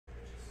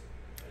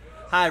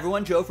Hi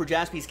everyone, Joe for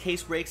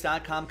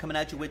JaspysCaseBreaks.com coming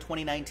at you with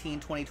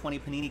 2019-2020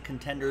 Panini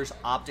Contenders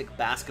Optic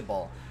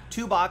Basketball.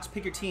 2-box,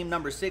 pick your team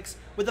number 6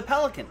 with the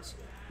Pelicans.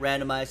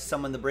 Randomized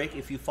someone in the break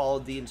if you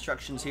followed the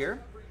instructions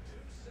here.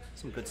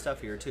 Some good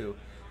stuff here too.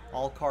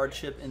 All card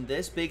ship in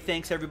this. Big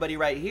thanks to everybody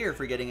right here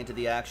for getting into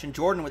the action.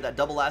 Jordan with that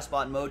double last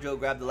spot mojo,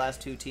 grabbed the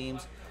last 2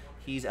 teams.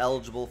 He's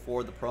eligible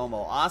for the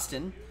promo.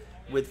 Austin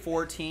with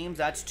 4 teams,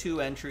 that's 2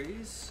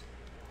 entries.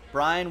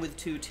 Brian with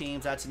 2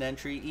 teams, that's an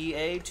entry.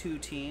 EA, 2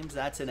 teams,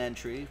 that's an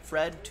entry.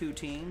 Fred, 2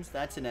 teams,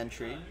 that's an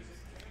entry.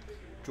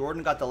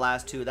 Jordan got the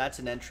last 2, that's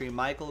an entry.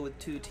 Michael with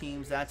 2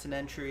 teams, that's an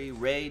entry.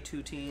 Ray,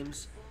 2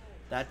 teams,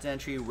 that's an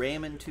entry.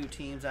 Raymond, 2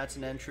 teams, that's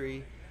an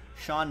entry.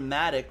 Sean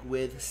Maddock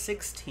with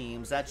 6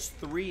 teams, that's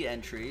 3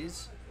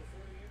 entries.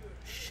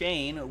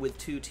 Shane with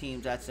 2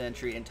 teams, that's an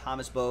entry. And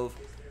Thomas Bove,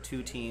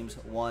 2 teams,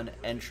 1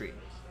 entry.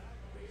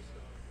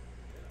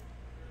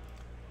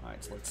 All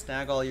right, so let's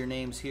snag all your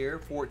names here.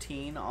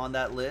 14 on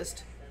that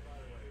list.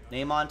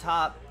 Name on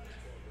top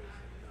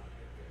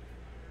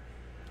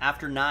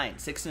after 9.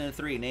 6 and a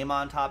 3. Name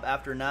on top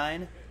after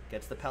 9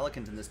 gets the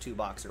Pelicans in this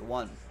 2-boxer.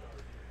 1,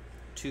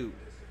 2,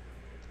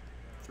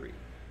 3,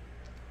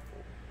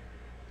 4.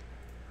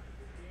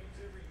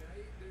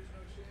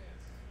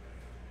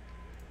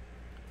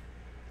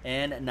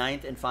 And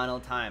 9th and final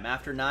time.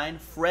 After 9,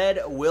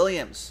 Fred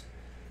Williams.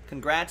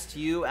 Congrats to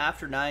you.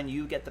 After 9,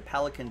 you get the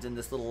Pelicans in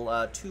this little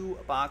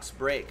 2-box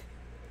break.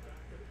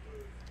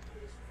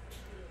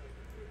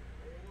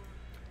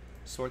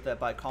 Sort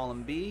that by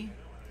column B.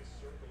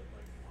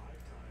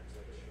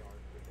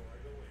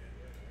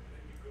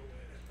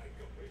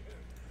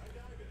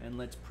 And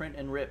let's print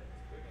and rip.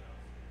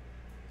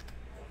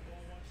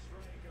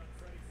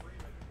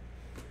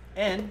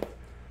 And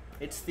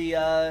it's the,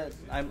 I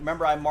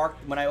remember I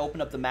marked, when I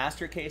opened up the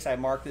master case, I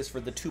marked this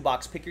for the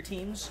 2-box pick your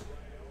teams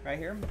right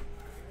here.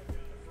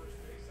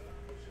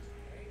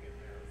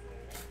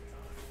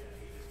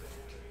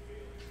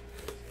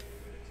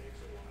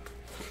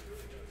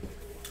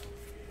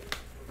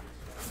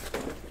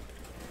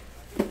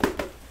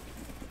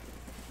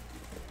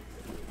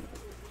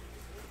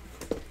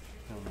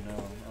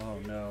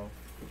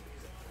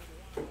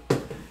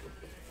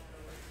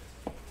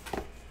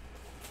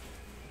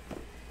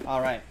 All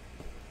right,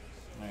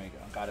 there you go.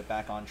 Got it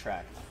back on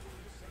track.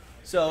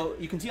 So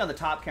you can see on the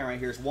top camera right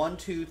here is 1,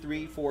 2,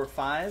 3, 4,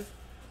 5.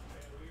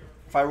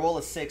 If I roll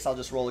a 6, I'll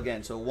just roll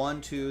again. So 1,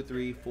 2,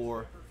 3,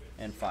 4,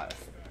 and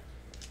 5.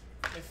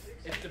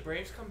 If the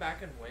Braves come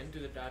back and win,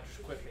 do the Dodgers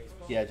quit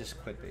baseball? Yeah, just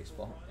quit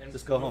baseball. And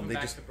just go home. They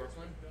They just to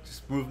Brooklyn?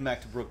 Just move them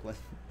back to Brooklyn.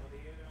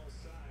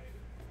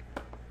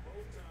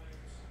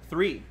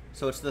 3.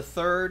 So it's the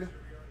third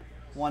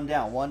one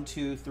down. 1,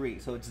 2, 3.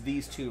 So it's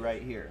these 2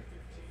 right here.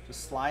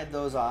 Just slide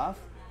those off,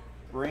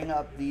 bring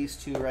up these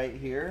 2 right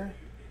here,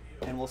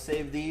 and we'll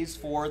save these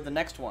for the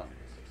next one.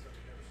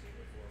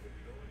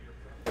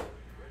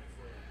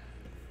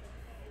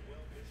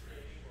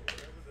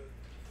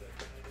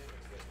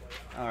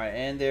 All right,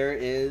 and there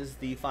is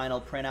the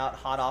final printout,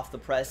 hot off the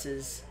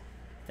presses.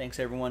 Thanks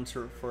everyone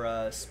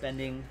for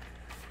spending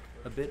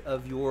a bit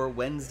of your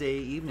Wednesday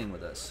evening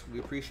with us. We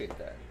appreciate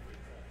that.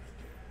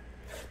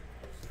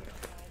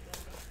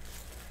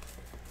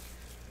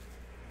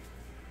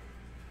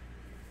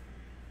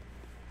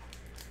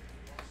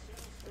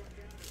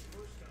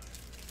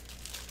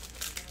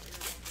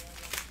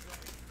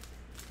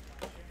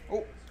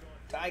 Oh,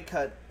 die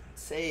cut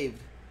saved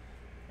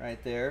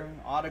right there.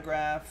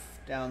 Autograph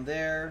down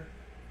there.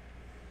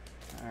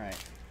 All right.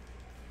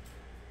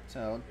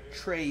 So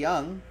Trae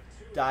Young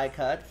die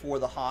cut for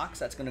the Hawks.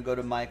 That's going to go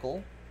to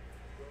Michael.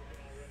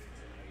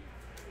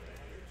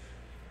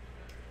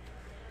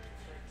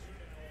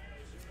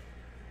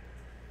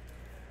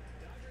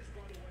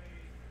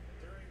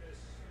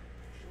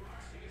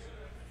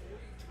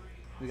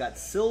 We got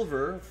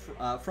silver,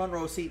 front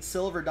row seat,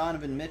 silver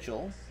Donovan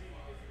Mitchell.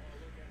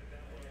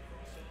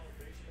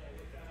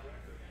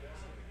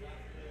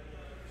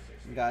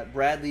 We got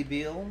Bradley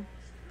Beal.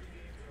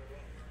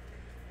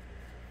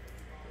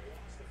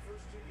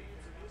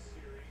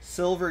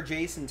 Silver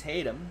Jason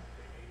Tatum.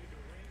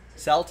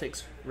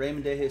 Celtics,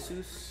 Raymond De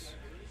Jesus.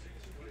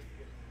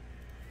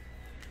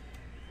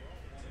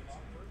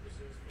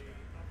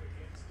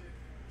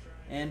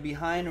 And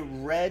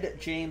behind red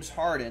James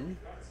Harden,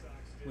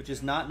 which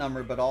is not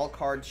numbered but all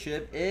card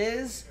ship,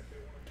 is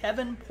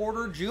Kevin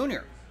Porter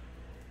Jr.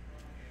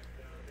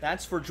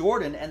 That's for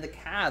Jordan and the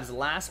Cavs.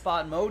 Last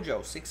spot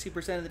mojo.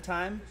 60% of the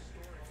time.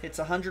 Hits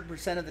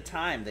 100% of the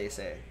time, they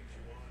say.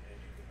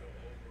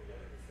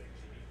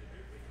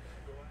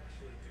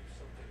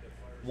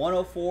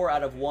 .104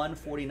 out of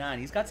 149.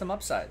 He's got some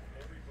upside.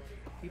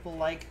 People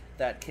like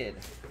that kid.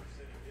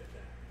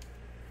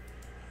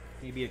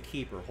 Maybe a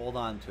keeper. Hold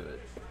on to it.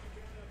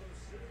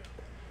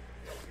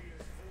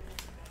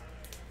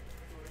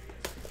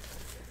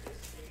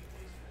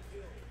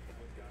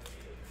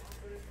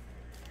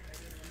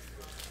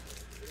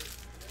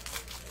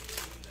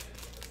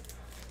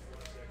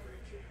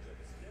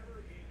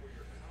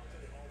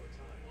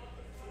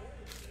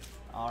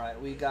 All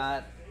right, we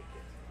got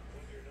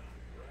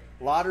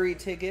Lottery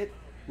ticket,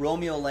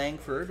 Romeo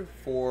Langford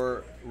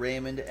for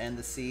Raymond and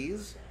the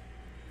Seas.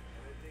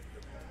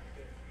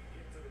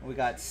 We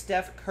got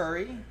Steph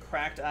Curry,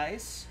 cracked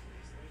ice.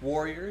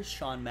 Warriors,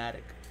 Sean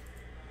Maddock.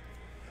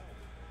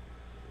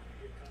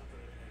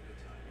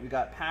 We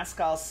got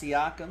Pascal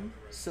Siakam,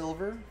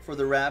 silver for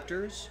the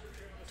Raptors,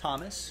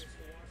 Thomas.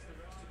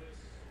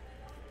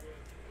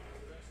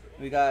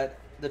 We got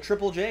the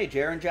Triple J,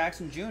 Jaren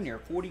Jackson Jr.,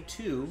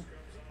 42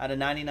 out of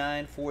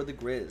 99 for the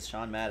Grizz,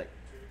 Sean Maddock.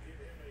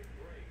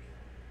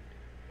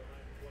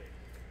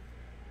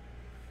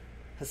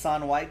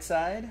 Hassan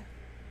Whiteside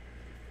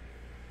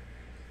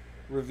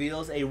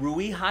reveals a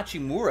Rui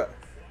Hachimura.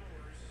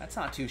 That's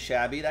not too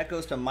shabby. That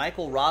goes to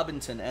Michael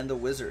Robinson and the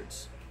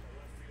Wizards.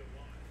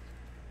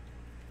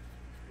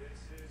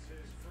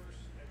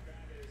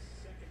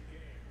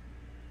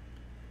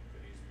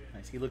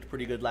 Nice. He looked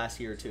pretty good last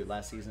year, too,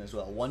 last season as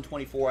well.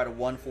 124 out of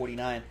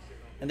 149.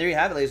 And there you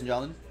have it, ladies and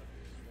gentlemen.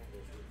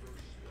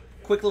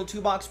 Quick little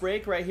two-box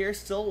break right here.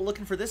 Still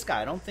looking for this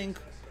guy.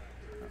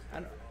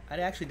 I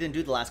actually didn't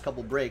do the last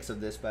couple breaks of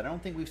this, but I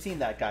don't think we've seen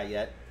that guy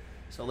yet.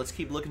 So let's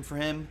keep looking for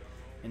him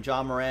and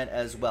John Morant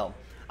as well.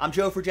 I'm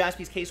Joe for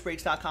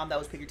JaspysCaseBreaks.com. That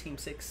was Pick Your Team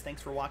 6.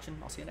 Thanks for watching.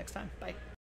 I'll see you next time. Bye.